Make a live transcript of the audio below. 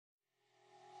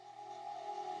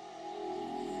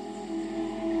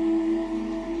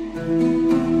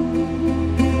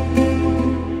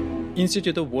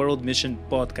Institute of World Mission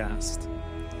podcast.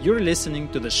 You're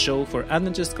listening to the show for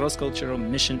Adventist cross-cultural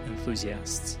mission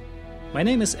enthusiasts. My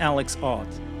name is Alex Ott,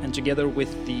 and together with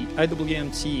the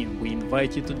IWM team, we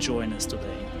invite you to join us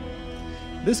today.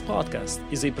 This podcast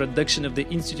is a production of the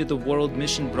Institute of World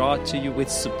Mission, brought to you with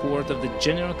support of the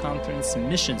General Conference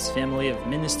Missions family of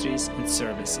ministries and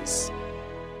services.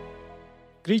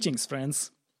 Greetings,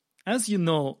 friends. As you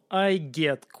know, I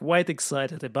get quite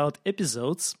excited about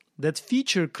episodes that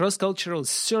feature cross-cultural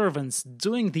servants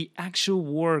doing the actual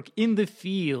work in the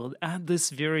field at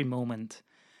this very moment.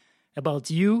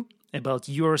 About you, about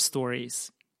your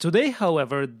stories. Today,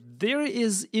 however, there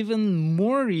is even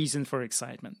more reason for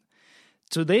excitement.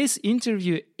 Today's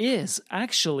interview is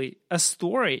actually a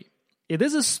story. It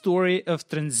is a story of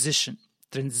transition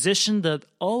that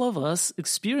all of us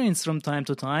experience from time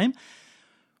to time,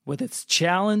 with its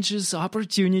challenges,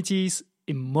 opportunities,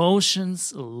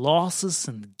 emotions, losses,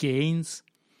 and gains.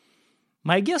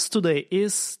 My guest today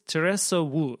is Teresa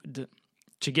Wood.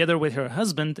 Together with her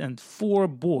husband and 4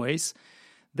 boys,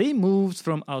 they moved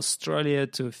from Australia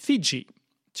to Fiji.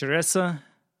 Teresa,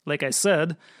 like I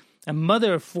said, a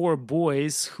mother of 4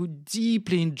 boys who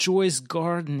deeply enjoys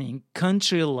gardening,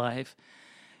 country life,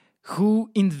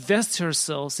 who invests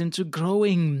herself into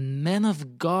growing men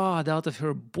of God out of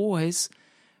her boys,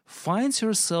 finds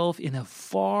herself in a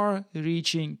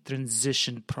far-reaching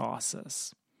transition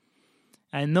process.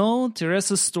 I know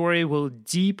Teresa's story will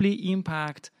deeply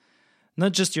impact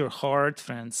not just your heart,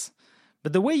 friends,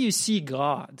 but the way you see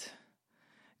God.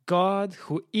 God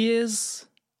who is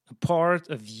a part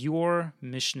of your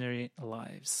missionary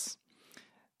lives.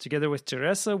 Together with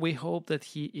Teresa, we hope that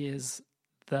He is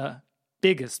the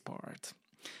biggest part.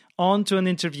 On to an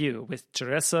interview with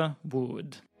Teresa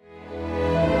Wood.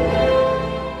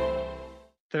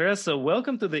 Teresa,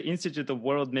 welcome to the Institute of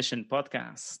World Mission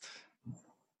podcast.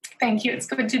 Thank you. It's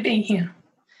good to be here.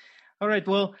 All right.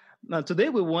 Well, today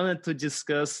we wanted to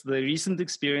discuss the recent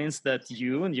experience that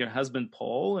you and your husband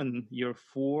Paul and your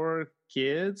 4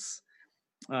 kids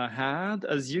had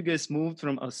as you guys moved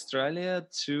from Australia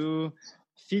to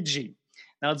Fiji.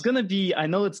 Now, I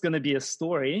know it's going to be a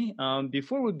story.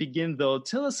 Before we begin, though,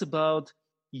 tell us about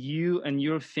you and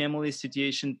your family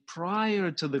situation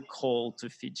prior to the call to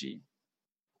Fiji.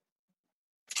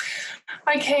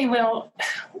 Okay, well,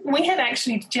 we had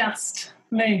actually just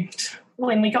moved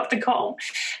when we got the call.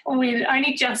 We'd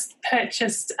only just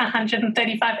purchased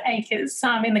 135 acres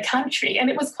in the country, and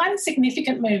it was quite a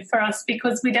significant move for us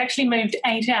because we'd actually moved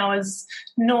 8 hours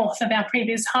north of our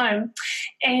previous home,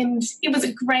 and it was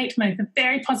a great move, a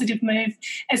very positive move.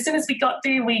 As soon as we got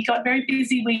there, we got very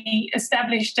busy. We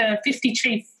established a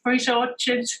 50-tree fruit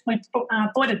orchard. We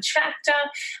bought a tractor.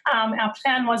 Our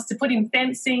plan was to put in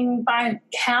fencing, buy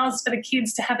cows for the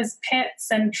kids to have as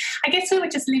pets, and I guess we were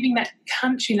just living that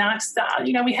country lifestyle.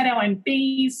 You know, we had our own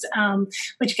bees,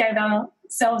 which gave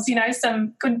ourselves,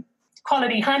 some good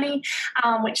quality honey,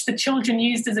 which the children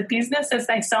used as a business as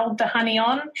they sold the honey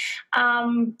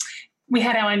on. We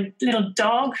had our own little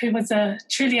dog who was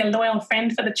truly a loyal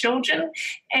friend for the children.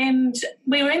 And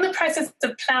we were in the process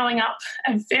of ploughing up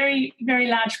a very, very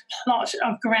large plot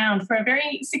of ground for a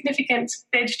very significant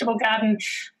vegetable garden.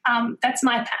 That's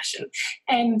my passion.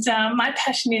 And my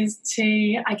passion is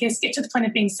to, I guess, get to the point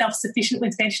of being self-sufficient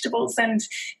with vegetables. And,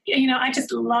 I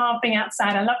just love being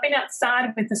outside. I love being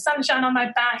outside with the sunshine on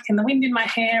my back and the wind in my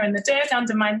hair and the dirt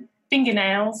under my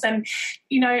fingernails, and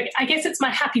I guess it's my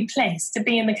happy place to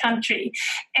be in the country.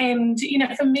 And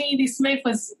for me, this move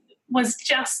was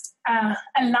just a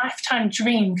lifetime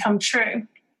dream come true.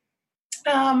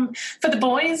 For the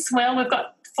boys, well, we've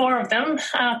got 4 of them,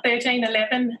 13,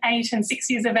 11, 8 and 6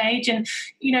 years of age, and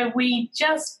we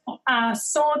just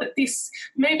saw that this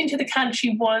move into the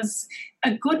country was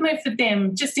a good move for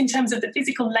them, just in terms of the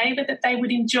physical labour that they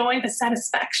would enjoy, the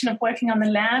satisfaction of working on the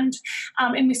land.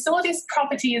 And we saw this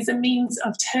property as a means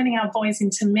of turning our boys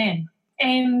into men.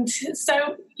 And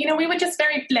so, we were just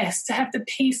very blessed to have the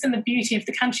peace and the beauty of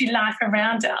the country life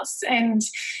around us. And,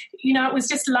 it was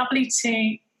just lovely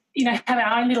to, have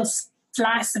our own little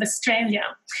slice of Australia.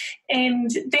 And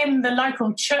then the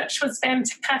local church was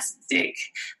fantastic.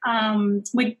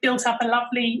 We built up a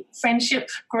lovely friendship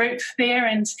group there,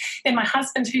 and then my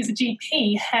husband, who's a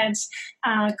GP, had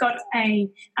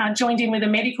joined in with a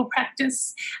medical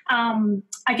practice.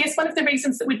 I guess one of the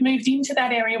reasons that we'd moved into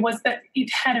that area was that it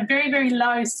had a very, very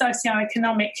low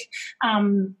socioeconomic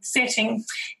setting,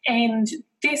 and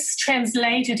this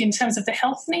translated in terms of the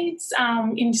health needs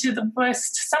into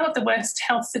some of the worst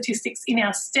health statistics in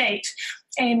our state.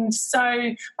 And so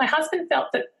my husband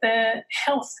felt that the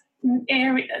health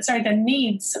the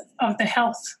needs of the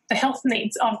health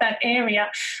needs of that area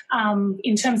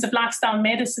in terms of lifestyle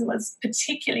medicine was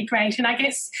particularly great. And I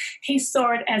guess he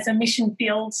saw it as a mission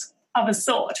field of a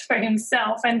sort for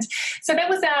himself. And so that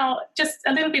was just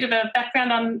a little bit of a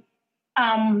background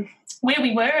on where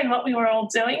we were and what we were all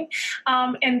doing.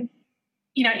 And,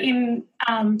 in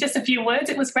just a few words,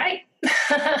 it was great.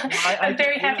 A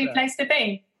very happy place to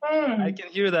be. I can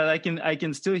hear that. I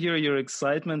can still hear your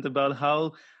excitement about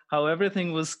how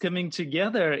everything was coming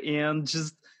together, and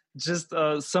just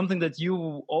something that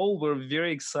you all were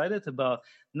very excited about.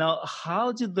 Now,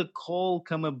 how did the call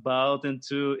come about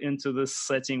into the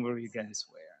setting where you guys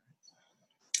were?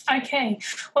 Okay.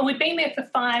 Well, we'd been there for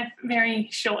 5 very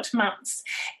short months,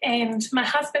 and my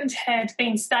husband had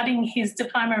been studying his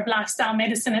Diploma of Lifestyle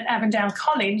Medicine at Avondale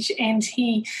College, and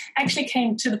he actually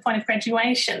came to the point of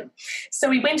graduation. So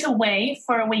we went away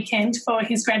for a weekend for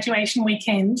his graduation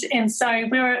weekend, and so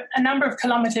we were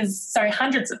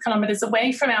hundreds of kilometres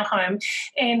away from our home,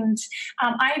 and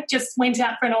I just went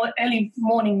out for an early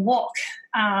morning walk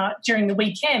during the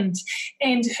weekend.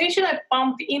 And who should I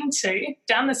bump into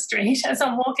down the street as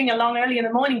I'm walking along early in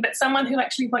the morning but someone who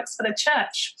actually works for the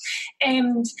church.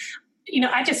 And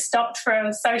I just stopped for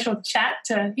a social chat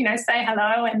to, say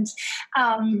hello, and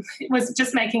was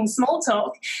just making small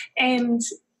talk. And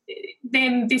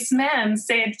then this man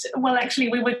said, well, actually,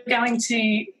 we were going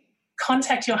to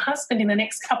contact your husband in the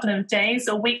next couple of days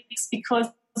or weeks because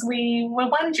we were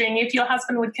wondering if your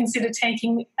husband would consider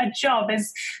taking a job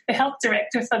as the health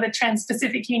director for the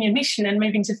Trans-Pacific Union Mission and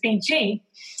moving to Fiji.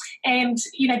 And,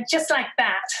 just like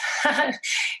that,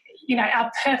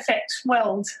 our perfect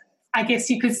world, I guess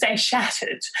you could say,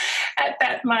 shattered at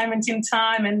that moment in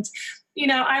time. And,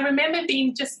 I remember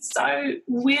being just so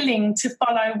willing to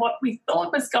follow what we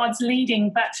thought was God's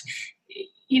leading, but,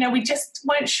 we just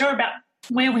weren't sure about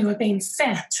where we were being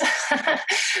sent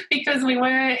because we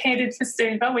were headed for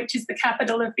Suva, which is the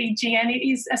capital of Fiji, and it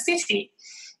is a city.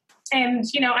 And,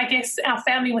 I guess our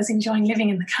family was enjoying living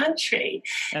in the country.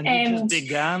 And you just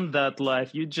began that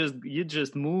life. You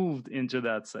just moved into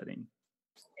that setting.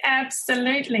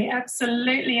 Absolutely.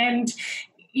 And,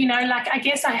 I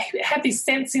guess I had this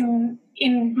sense in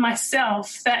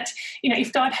myself that,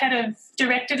 if God had have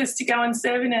directed us to go and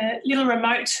serve in a little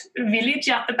remote village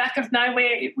out the back of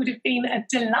nowhere, it would have been a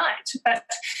delight. But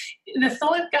the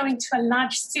thought of going to a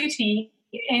large city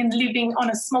and living on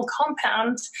a small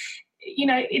compound,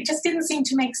 it just didn't seem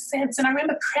to make sense. And I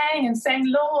remember praying and saying,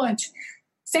 Lord,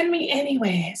 send me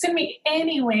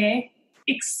anywhere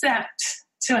except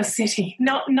to a city,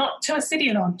 not to a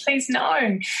city, Lord, please,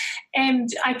 no. And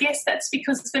I guess that's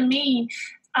because for me,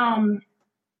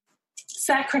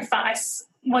 sacrifice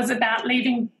was about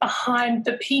leaving behind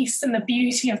the peace and the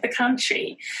beauty of the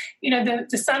country,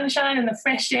 the sunshine and the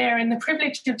fresh air and the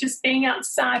privilege of just being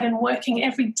outside and working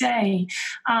every day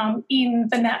in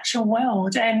the natural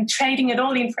world, and trading it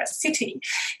all in for a city,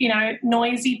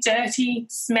 noisy, dirty,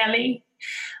 smelly.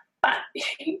 But,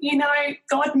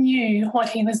 God knew what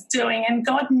he was doing, and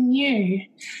God knew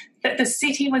that the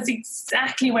city was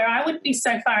exactly where I would be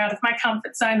so far out of my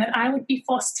comfort zone that I would be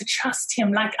forced to trust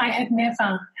him like I had never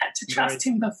had to trust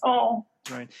him before.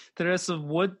 Right. Teresa,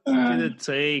 what did it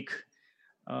take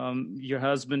your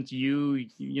husband,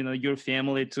 your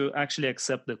family to actually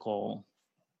accept the call?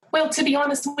 Well, to be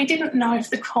honest, we didn't know if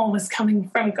the call was coming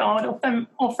from God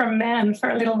or from man for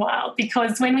a little while,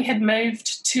 because when we had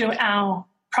moved to our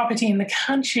property in the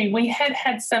country, we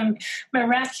had some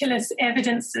miraculous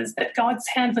evidences that God's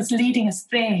hand was leading us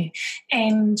there.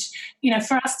 And,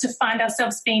 for us to find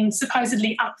ourselves being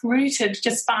supposedly uprooted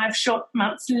just 5 short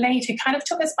months later kind of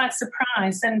took us by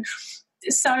surprise. And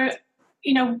so,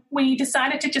 we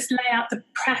decided to just lay out the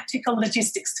practical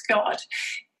logistics to God.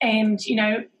 And,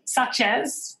 such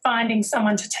as finding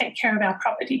someone to take care of our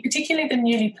property, particularly the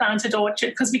newly planted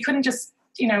orchard, because we couldn't just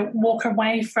walk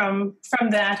away from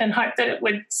that and hope that it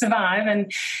would survive.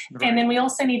 And then we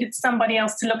also needed somebody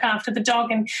else to look after the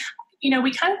dog. And,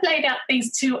 we kind of laid out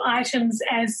these 2 items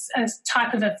as a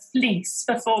type of a fleece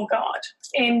before God.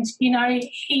 And,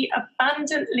 he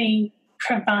abundantly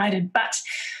provided. But,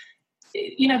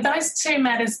 those 2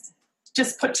 matters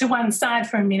just put to one side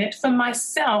for a minute. For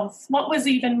myself, what was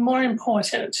even more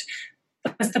important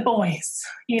was the boys,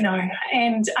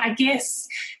 and I guess,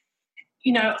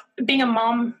 being a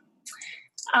mom,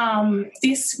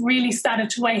 this really started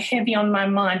to weigh heavy on my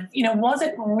mind. Was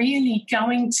it really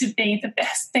going to be the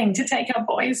best thing to take our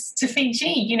boys to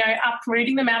Fiji,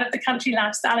 uprooting them out of the country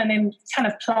lifestyle and then kind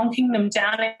of plonking them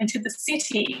down into the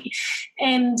city?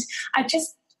 And I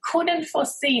just couldn't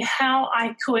foresee how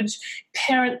I could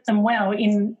parent them well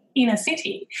in inner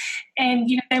city. And,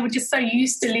 they were just so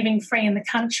used to living free in the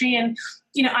country. And,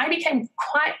 I became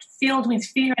quite filled with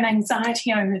fear and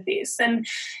anxiety over this. And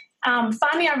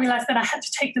finally I realised that I had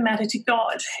to take the matter to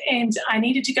God, and I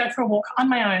needed to go for a walk on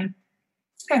my own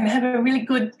and have a really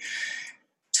good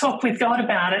talk with God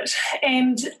about it.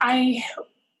 And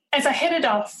as I headed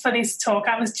off for this talk,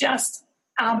 I was just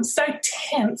so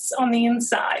tense on the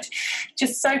inside,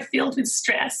 just so filled with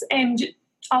stress. And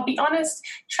I'll be honest,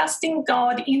 trusting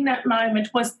God in that moment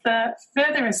was the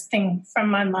furthest thing from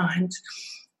my mind.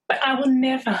 But I will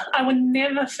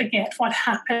never forget what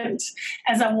happened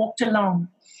as I walked along.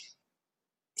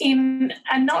 In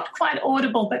a not quite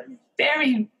audible but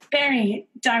very, very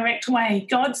direct way,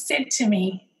 God said to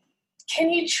me,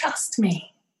 "Can you trust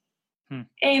me?"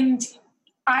 And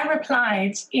I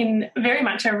replied in very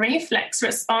much a reflex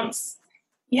response,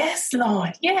 "Yes,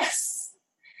 Lord, yes."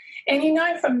 And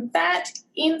from that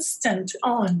instant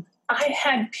on, I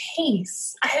had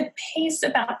peace. I had peace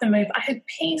about the move. I had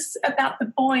peace about the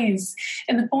boys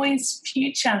and the boys'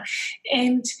 future.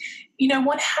 And,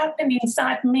 what happened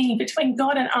inside me between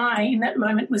God and I in that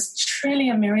moment was truly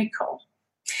a miracle.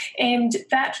 And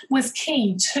that was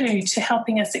key, too, to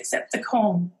helping us accept the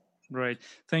call. Right.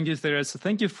 Thank you, Teresa.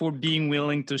 Thank you for being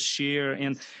willing to share.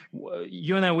 And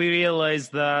you and I, we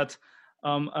realized that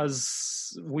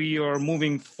as we are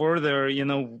moving further,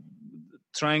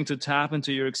 trying to tap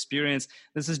into your experience,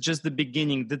 this is just the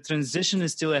beginning. The transition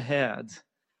is still ahead.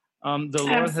 The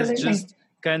Lord has just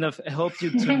kind of helped you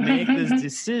to make this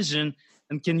decision.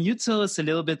 And can you tell us a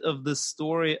little bit of the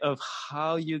story of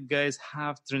how you guys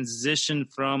have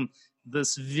transitioned from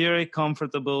this very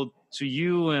comfortable to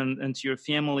you and to your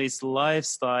family's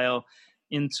lifestyle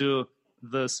into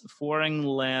this foreign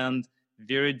land,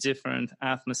 very different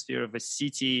atmosphere of a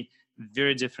city,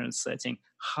 very different setting?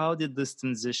 How did this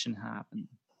transition happen?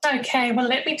 Okay, well,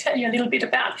 let me tell you a little bit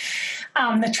about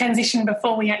the transition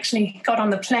before we actually got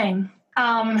on the plane.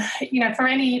 For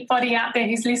anybody out there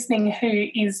who's listening who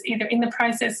is either in the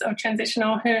process of transition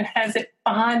or who has it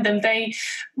behind them, they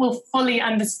will fully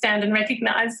understand and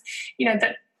recognise,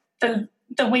 that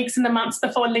the weeks and the months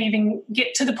before leaving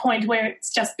get to the point where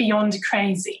it's just beyond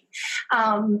crazy.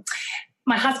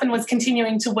 My husband was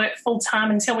continuing to work full-time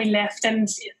until we left, and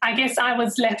I guess I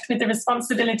was left with the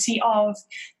responsibility of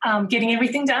getting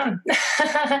everything done.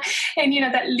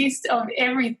 And, that list of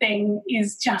everything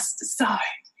is just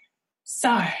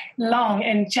so long,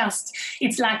 and just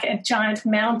it's like a giant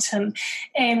mountain.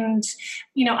 And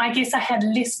I guess I had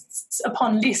lists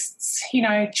upon lists,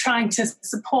 trying to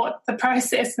support the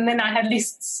process, and then I had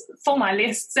lists for my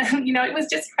lists, and it was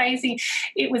just crazy.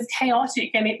 It was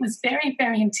chaotic, and it was very,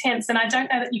 very intense, and I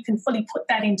don't know that you can fully put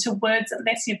that into words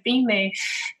unless you've been there.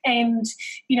 And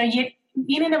yet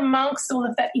in and amongst all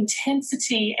of that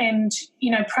intensity and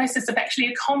process of actually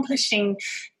accomplishing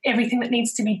everything that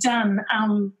needs to be done,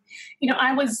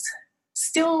 I was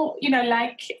still,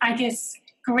 I guess,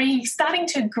 starting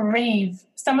to grieve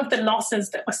some of the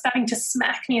losses that were starting to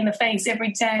smack me in the face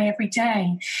every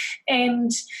day.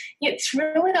 And yet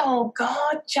through it all,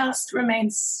 God just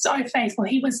remained so faithful.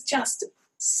 He was just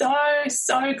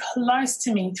so close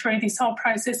to me through this whole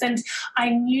process. And I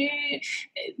knew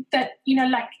that,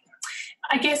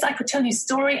 I guess I could tell you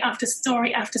story after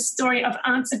story after story of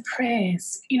answered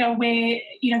prayers, where,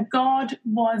 God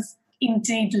was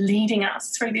indeed leading us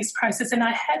through this process. And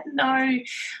I had no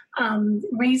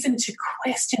reason to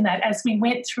question that as we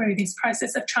went through this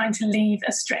process of trying to leave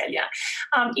Australia.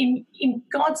 In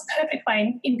God's perfect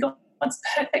way, in God's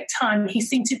perfect time, He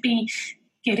seemed to be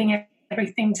getting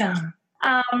everything done.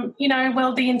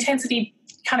 The intensity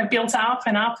kind of built up,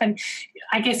 and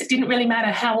I guess it didn't really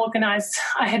matter how organised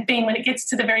I had been when it gets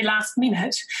to the very last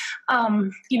minute.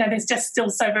 There's just still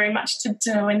so very much to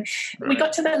do. And we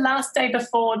got to the last day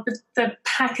before the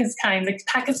Packers came. The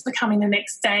Packers were coming the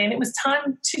next day, and it was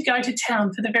time to go to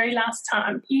town for the very last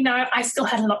time. I still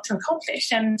had a lot to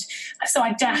accomplish, and so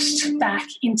I dashed back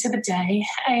into the day,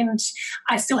 and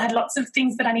I still had lots of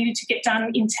things that I needed to get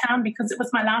done in town because it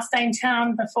was my last day in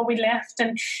town before we left.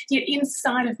 And yet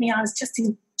inside of me, I was just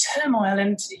in turmoil,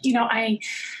 and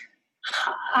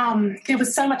there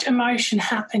was so much emotion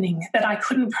happening that I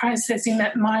couldn't process in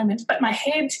that moment. But my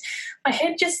head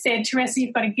just said, "Teresa,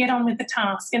 you've got to get on with the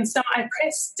task." And so I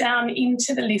pressed down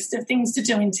into the list of things to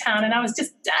do in town, and I was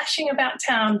just dashing about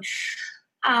town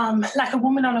like a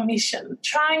woman on a mission,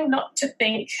 trying not to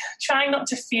think, trying not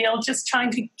to feel, just trying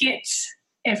to get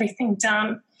everything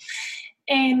done.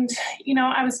 And,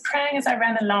 I was praying as I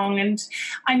ran along, and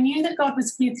I knew that God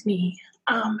was with me.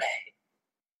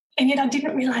 And yet I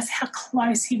didn't realise how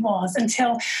close He was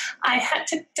until I had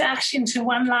to dash into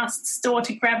one last store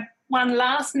to grab one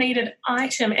last needed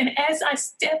item. And as I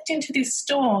stepped into this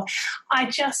store, I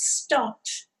just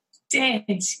stopped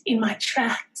dead in my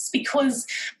tracks because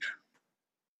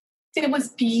there was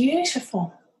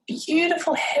beautiful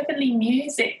heavenly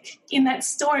music in that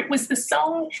store. It was the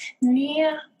song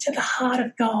Near to the Heart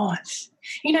of God.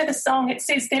 You know the song, it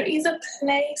says, there is a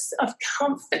place of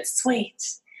comfort sweet,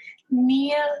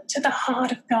 near to the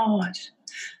heart of God,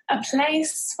 a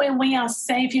place where we our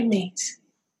Saviour meet,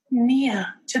 near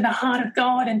to the heart of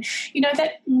God. And, you know,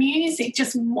 that music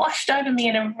just washed over me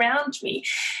and around me.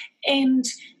 And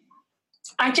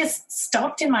I just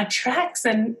stopped in my tracks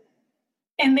and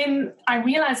then I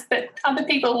realised that other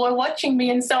people were watching me,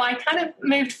 and so I kind of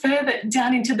moved further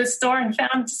down into the store and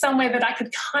found somewhere that I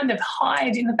could kind of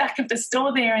hide in the back of the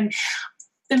store there, and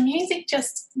the music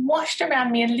just washed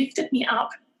around me and lifted me up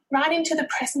right into the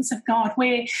presence of God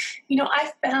where, you know,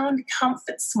 I found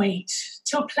comfort sweet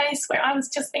to a place where I was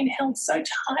just being held so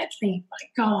tightly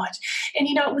by God. And,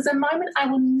 you know, it was a moment I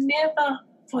will never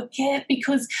forget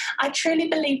because I truly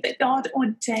believe that God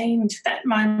ordained that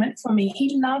moment for me.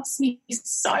 He loves me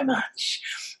so much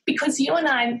because you and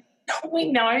I,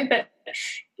 we know that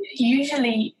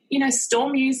usually, you know, store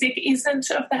music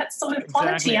isn't of that sort of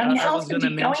quality. Exactly. I mean, how often do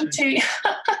you go into...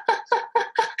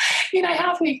 You know,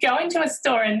 how can you go into a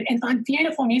store and find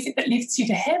beautiful music that lifts you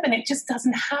to heaven? It just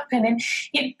doesn't happen. And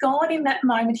yet God in that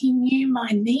moment, he knew my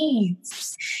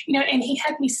needs, you know, and he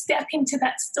had me step into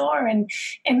that store and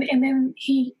then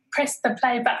he pressed the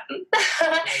play button.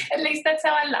 At least that's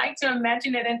how I like to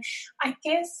imagine it. And I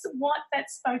guess what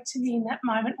that spoke to me in that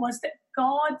moment was that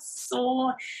God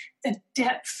saw the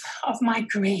depth of my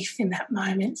grief in that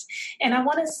moment. And I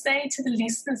want to say to the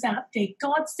listeners out there,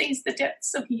 God sees the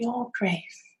depths of your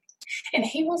grief. And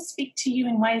he will speak to you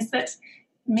in ways that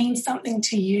mean something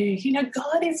to you. You know,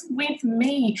 God is with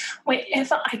me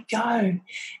wherever I go.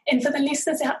 And for the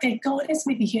listeners out there, God is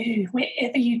with you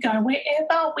wherever you go.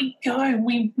 Wherever we go,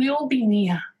 we will be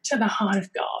near to the heart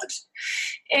of God.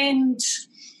 And,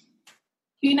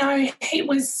 you know, it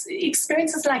was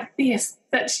experiences like this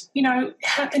that, you know,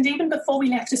 happened even before we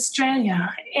left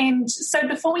Australia. And so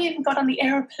before we even got on the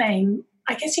aeroplane,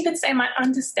 I guess you could say my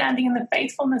understanding and the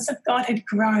faithfulness of God had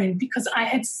grown because I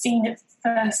had seen it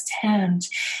firsthand.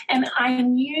 And I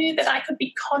knew that I could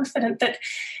be confident that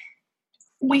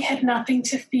we had nothing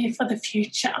to fear for the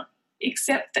future,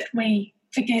 except that we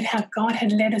forget how God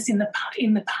had led us in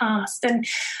the past. And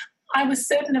I was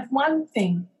certain of one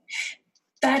thing,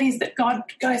 that is that God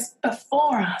goes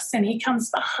before us and he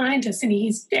comes behind us and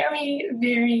he's very,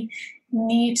 very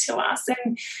near to us.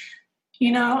 And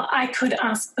you know, I could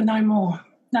ask for no more.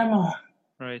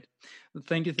 Right.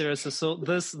 Thank you, Teresa. So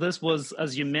this was,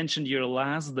 as you mentioned, your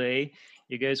last day.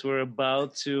 You guys were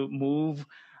about to move.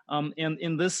 And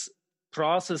in this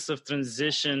process of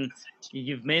transition,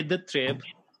 you've made the trip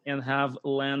and have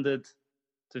landed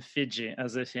to Fiji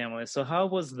as a family. So how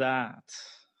was that?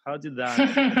 How did that?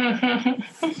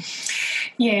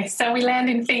 Yeah, so we land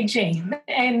in Fiji.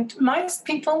 And most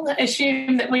people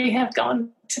assume that we have gone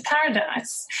to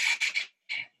paradise.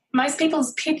 Most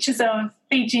people's pictures of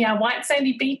Fiji are white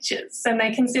sandy beaches and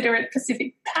they consider it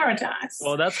Pacific paradise.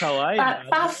 Well, that's how But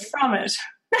far from it.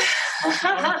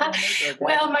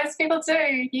 Well, most people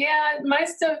do. Yeah,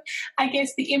 most of, I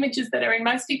guess, the images that are in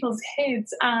most people's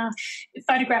heads are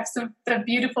photographs of the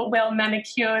beautiful,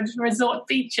 well-manicured resort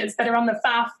beaches that are on the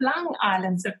far-flung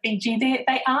islands of Fiji.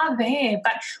 They are there,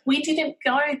 but we didn't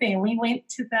go there. We went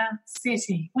to the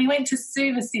city. We went to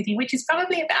Suva City, which is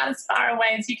probably about as far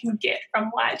away as you can get from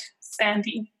white,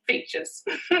 sandy beaches.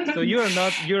 So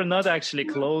you're not actually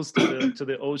close to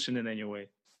the ocean in any way.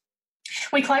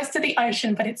 We're close to the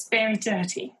ocean, but it's very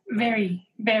dirty, very,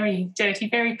 very dirty,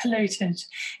 very polluted,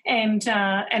 and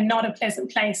not a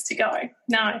pleasant place to go.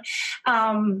 No.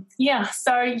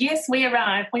 So, yes, we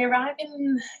arrived. We arrived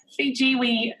in Fiji.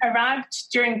 We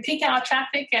arrived during peak hour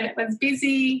traffic, and it was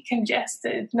busy,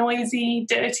 congested, noisy,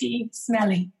 dirty,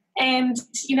 smelly. And,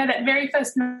 you know, that very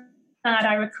first night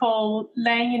I recall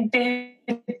laying in bed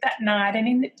that night,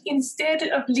 and instead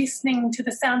of listening to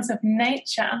the sounds of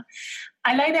nature,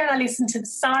 I lay there and I listened to the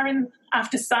siren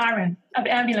after siren of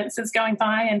ambulances going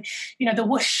by and, you know, the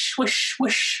whoosh, whoosh,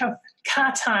 whoosh of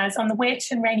car tyres on the wet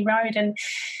and rainy road. And,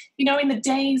 you know, in the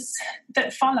days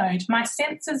that followed, my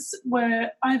senses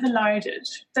were overloaded.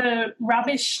 The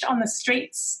rubbish on the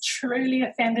streets truly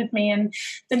offended me, and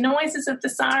the noises of the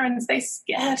sirens, they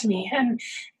scared me. And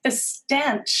the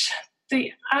stench,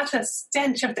 the utter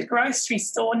stench of the grocery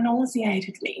store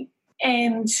nauseated me.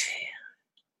 And,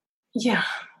 yeah.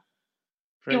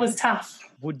 Right. It was tough.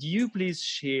 Would you please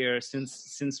share,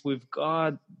 since we've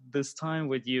got this time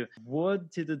with you,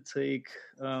 what did it take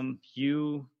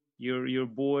you your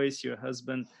boys, your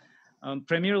husband,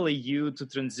 primarily you, to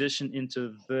transition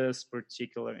into this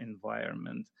particular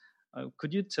environment.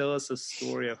 Could you tell us a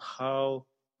story of how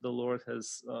the Lord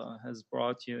has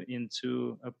brought you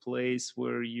into a place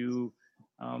where you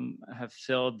have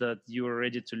felt that you are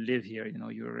ready to live here?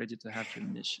 You are ready to have your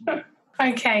mission.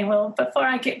 Okay, well, before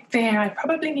I get there, I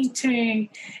probably need to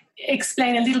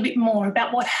explain a little bit more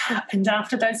about what happened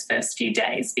after those first few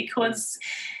days, because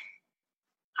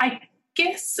I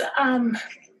guess,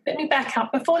 let me back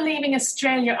up. Before leaving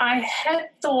Australia, I had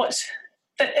thought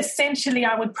that essentially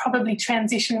I would probably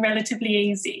transition relatively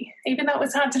easy, even though it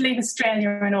was hard to leave Australia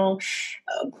and all.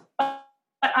 But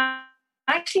I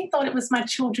actually thought it was my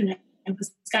children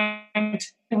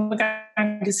who were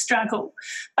going to struggle.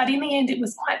 But in the end, it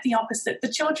was quite the opposite.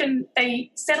 The children,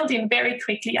 they settled in very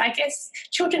quickly. I guess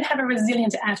children have a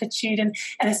resilient attitude and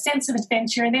a sense of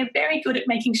adventure, and they're very good at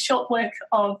making short work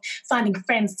of finding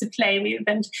friends to play with.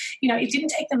 And, it didn't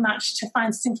take them much to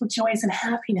find simple joys and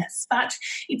happiness. But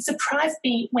it surprised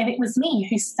me when it was me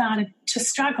who started to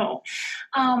struggle.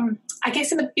 I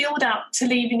guess in the build-up to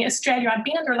leaving Australia, I'd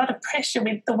been under a lot of pressure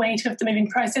with the weight of the moving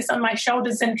process on my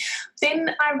shoulders. And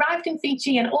then I arrived in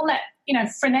Fiji, and all that,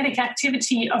 frenetic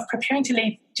activity of preparing to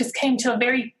leave just came to a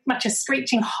very much a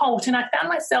screeching halt. And I found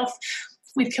myself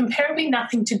with comparably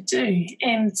nothing to do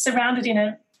and surrounded in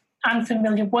an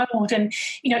unfamiliar world. And,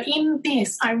 in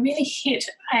this, I really hit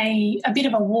a bit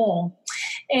of a wall.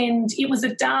 And it was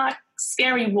a dark,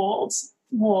 scary wall.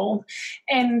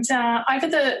 And over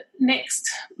the next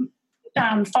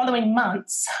following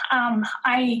months,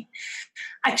 I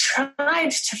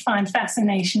tried to find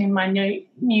fascination in my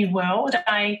new world.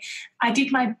 I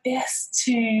did my best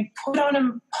to put on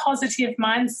a positive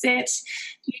mindset,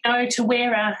 to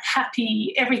wear a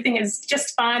happy, everything is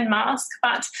just fine mask.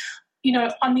 But,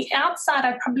 on the outside,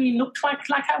 I probably looked like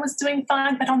I was doing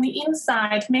fine. But on the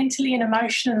inside, mentally and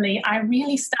emotionally, I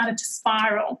really started to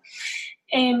spiral.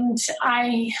 And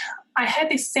I had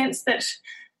this sense that,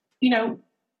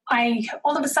 I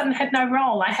all of a sudden had no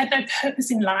role. I had no purpose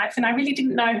in life, and I really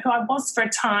didn't know who I was for a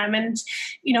time. And,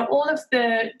 all of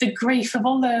the grief of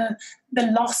all the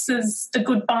losses, the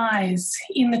goodbyes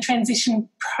in the transition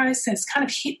process kind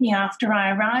of hit me after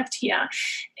I arrived here.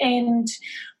 And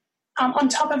on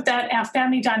top of that, our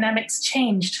family dynamics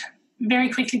changed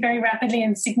very quickly, very rapidly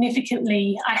and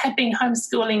significantly. I had been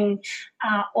homeschooling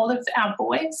all of our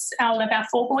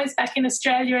 4 boys back in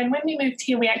Australia. And when we moved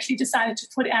here, we actually decided to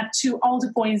put our 2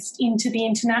 older boys into the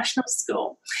international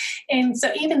school. And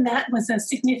so even that was a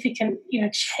significant,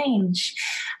 change,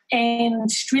 and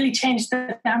really changed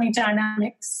the family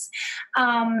dynamics.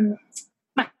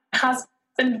 My husband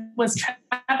was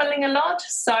traveling a lot,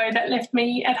 so that left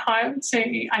me at home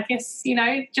to, I guess,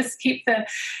 just keep the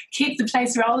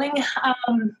place rolling.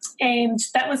 And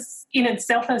that was in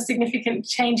itself a significant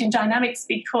change in dynamics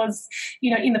because,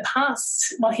 in the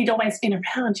past, well, he'd always been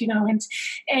around,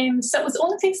 and so it was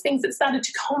all of these things that started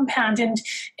to compound and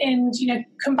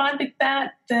combined with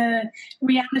that, the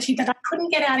reality that I couldn't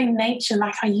get out in nature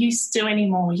like I used to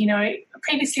anymore.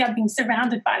 Previously I'd been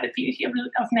surrounded by the beauty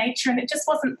of nature, and it just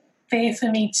wasn't there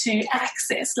for me to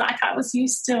access like I was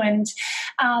used to. And,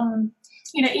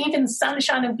 even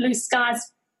sunshine and blue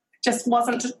skies just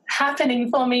wasn't happening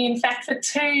for me. In fact, for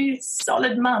 2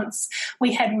 solid months,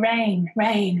 we had rain,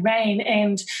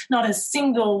 and not a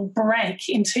single break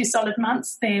in 2 solid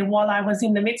months there while I was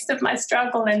in the midst of my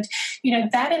struggle. And,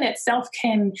 that in itself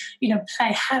can,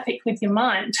 play havoc with your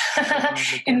mind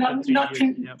and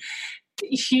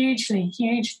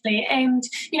hugely. And,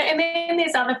 and then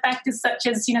there's other factors such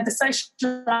as, the social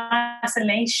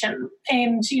isolation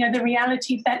and, the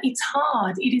reality that it's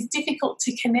hard. It is difficult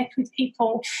to connect with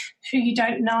people who you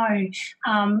don't know,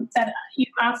 that you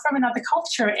are from another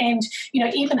culture, and,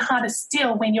 even harder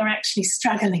still when you're actually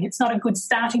struggling. It's not a good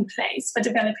starting place for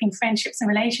developing friendships and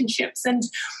relationships. And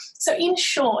so in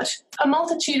short, a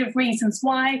multitude of reasons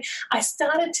why I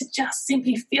started to just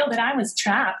simply feel that I was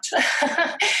trapped.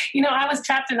 I was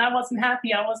trapped and I wasn't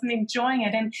happy. I wasn't enjoying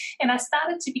it. And I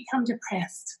started to become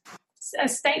depressed, a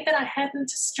state that I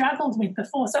hadn't struggled with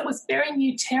before. So it was very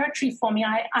new territory for me.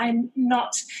 I'm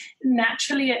not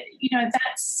naturally,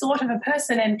 that sort of a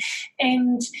person.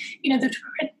 And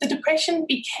the depression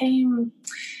became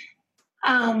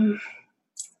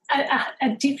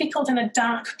a difficult and a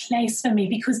dark place for me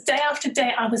because day after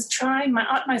day I was trying my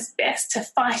utmost best to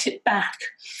fight it back.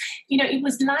 It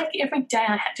was like every day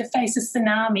I had to face a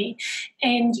tsunami,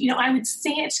 and, I would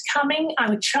see it coming, I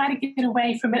would try to get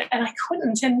away from it, and I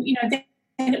couldn't. And,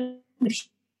 then it would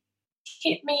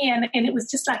hit me, and it was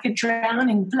just like a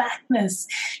drowning blackness,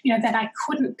 that I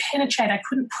couldn't penetrate. I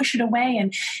couldn't push it away,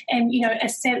 and a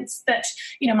sense that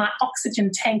my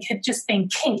oxygen tank had just been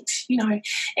kinked,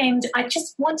 and I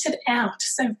just wanted out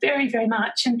so very, very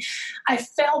much. And I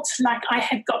felt like I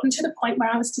had gotten to the point where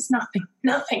I was just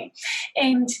nothing,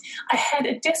 and I had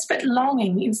a desperate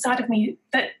longing inside of me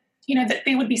that that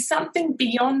there would be something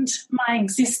beyond my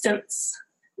existence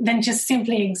than just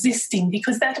simply existing,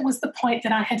 because that was the point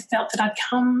that I had felt that I'd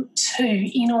come to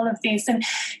in all of this. And,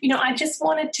 I just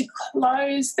wanted to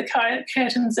close the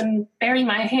curtains and bury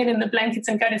my head in the blankets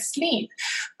and go to sleep.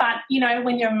 But,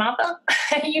 when you're a mother,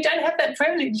 you don't have that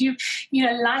privilege.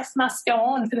 Life must go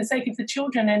on for the sake of the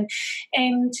children.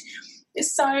 And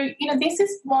so, this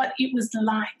is what it was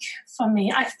like for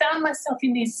me. I found myself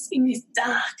in this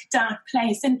dark, dark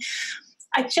place. And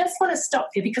I just want to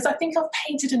stop there because I think I've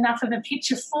painted enough of a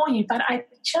picture for you, but I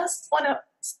just want to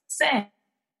say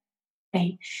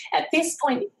at this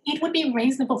point, it would be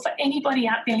reasonable for anybody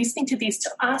out there listening to this to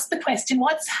ask the question,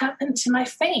 what's happened to my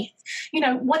faith?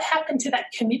 What happened to that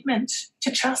commitment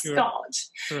to trust God?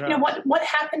 Sure. What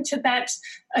happened to that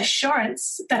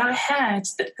assurance that I had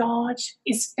that God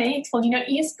is faithful?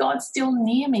 Is God still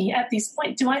near me at this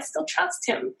point? Do I still trust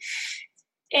him?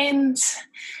 And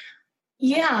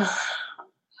yeah,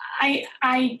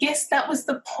 I guess that was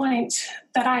the point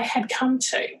that I had come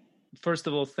to. First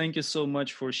of all, thank you so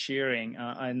much for sharing.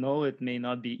 I know it may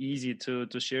not be easy to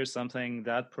share something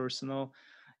that personal,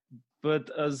 but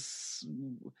as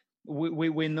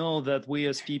we know that we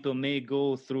as people may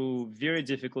go through very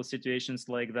difficult situations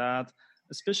like that,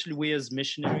 especially we as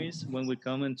missionaries, when we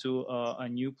come into a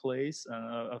new place,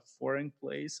 a foreign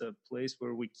place, a place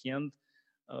where we can't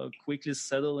quickly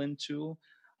settle into,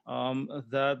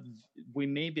 that we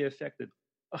may be affected.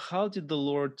 How did the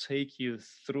Lord take you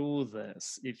through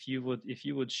this? If you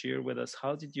would share with us,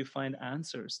 how did you find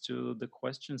answers to the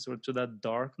questions or to that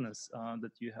darkness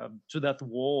that you have, to that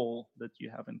wall that you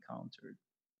have encountered?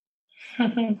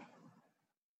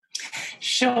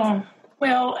 Sure.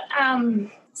 Well,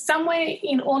 somewhere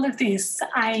in all of this,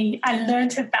 I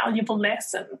learned a valuable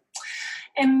lesson.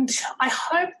 And I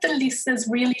hope the listeners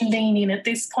really lean in at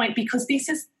this point, because this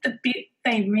is the bit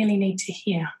they really need to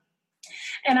hear.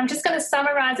 And I'm just going to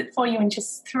summarize it for you in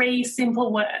just 3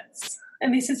 simple words.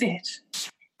 And this is it.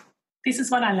 This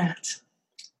is what I learned.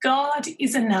 God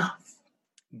is enough.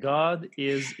 God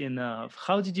is enough.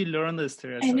 How did you learn this,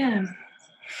 Teresa? Amen.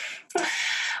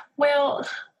 Well,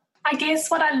 I guess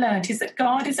what I learned is that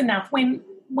God is enough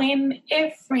when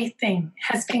everything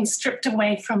has been stripped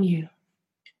away from you.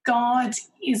 God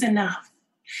is enough.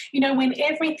 When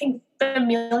everything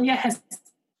familiar has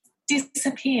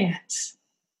disappeared,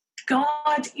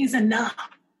 God is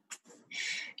enough.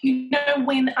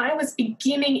 When I was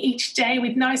beginning each day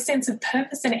with no sense of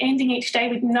purpose and ending each day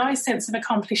with no sense of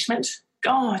accomplishment,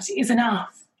 God is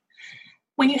enough.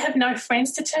 When you have no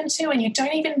friends to turn to and you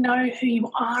don't even know who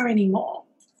you are anymore,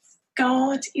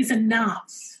 God is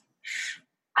enough.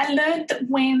 I learned that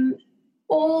when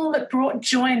all that brought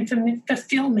joy and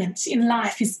fulfillment in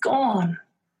life is gone,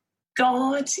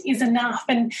 God is enough.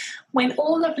 And when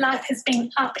all of life has been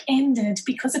upended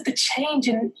because of the change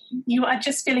and you are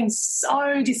just feeling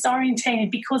so disorientated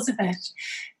because of it,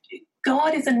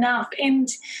 God is enough. And,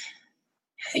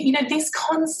 this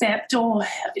concept, or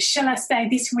shall I say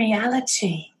this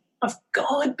reality of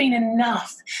God being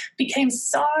enough, became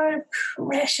so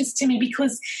precious to me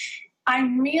because I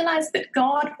realized that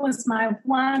God was my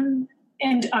one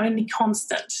and only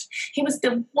constant. He was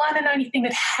the one and only thing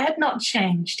that had not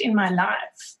changed in my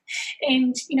life.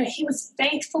 And, he was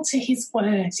faithful to his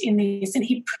word in this, and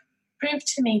he proved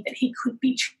to me that he could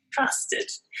be trusted.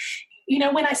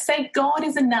 When I say God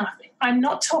is enough, I'm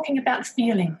not talking about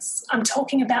feelings. I'm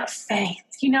talking about faith.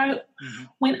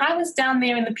 When I was down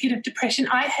there in the pit of depression,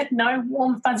 I had no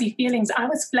warm, fuzzy feelings. I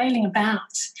was flailing about.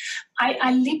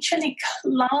 I literally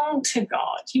clung to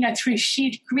God, through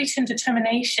sheer grit and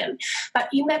determination. But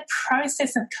in that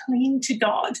process of clinging to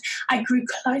God, I grew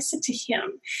closer to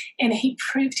him, and he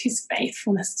proved his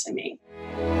faithfulness to me.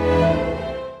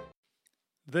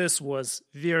 This was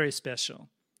very special.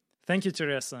 Thank you,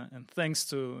 Teresa, and thanks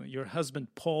to your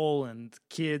husband, Paul, and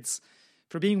kids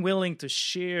for being willing to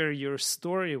share your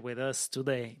story with us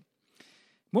today.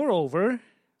 Moreover,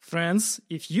 friends,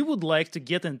 if you would like to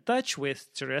get in touch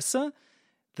with Teresa,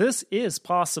 this is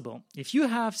possible. If you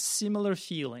have similar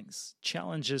feelings,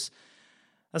 challenges,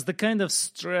 as the kind of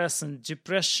stress and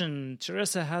depression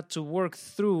Teresa had to work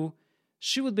through,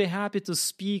 she would be happy to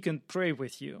speak and pray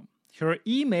with you. Her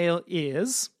email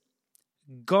is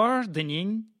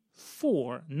gardening4,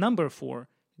 number 4,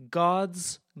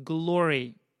 God's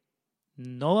Glory,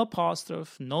 no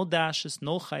apostrophe, no dashes,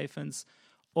 no hyphens,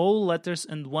 all letters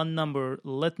and one number.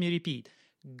 Let me repeat.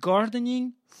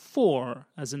 Gardening for,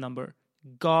 as a number,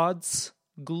 God's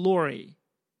glory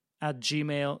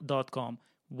 @gmail.com.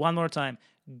 One more time.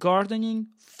 Gardening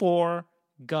for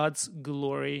God's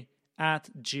glory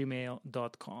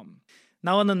 @gmail.com.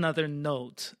 Now, on another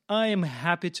note, I am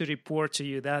happy to report to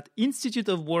you that Institute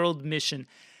of World Mission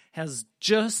has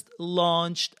just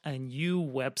launched a new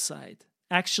website.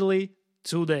 Actually,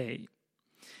 today.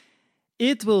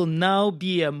 It will now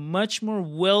be a much more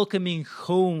welcoming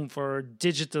home for our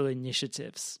digital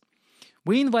initiatives.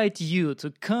 We invite you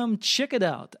to come check it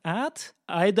out at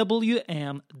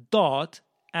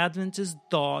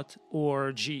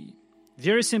iwm.adventist.org.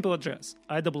 Very simple address,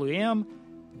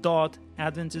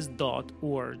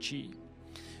 iwm.adventist.org.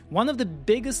 One of the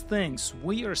biggest things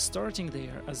we are starting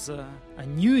there as a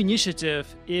new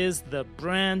initiative is the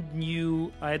brand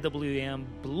new IWM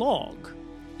blog.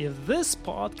 If this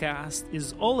podcast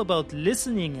is all about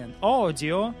listening and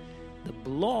audio, the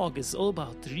blog is all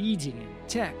about reading and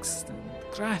text and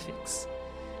graphics.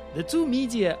 The two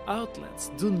media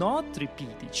outlets do not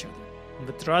repeat each other,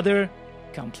 but rather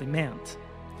complement.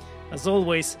 As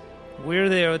always, we're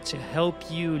there to help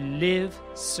you live,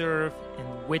 serve,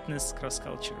 and witness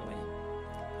cross-culturally.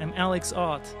 I'm Alex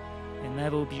Ott, and I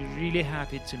will be really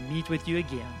happy to meet with you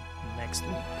again next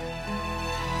week.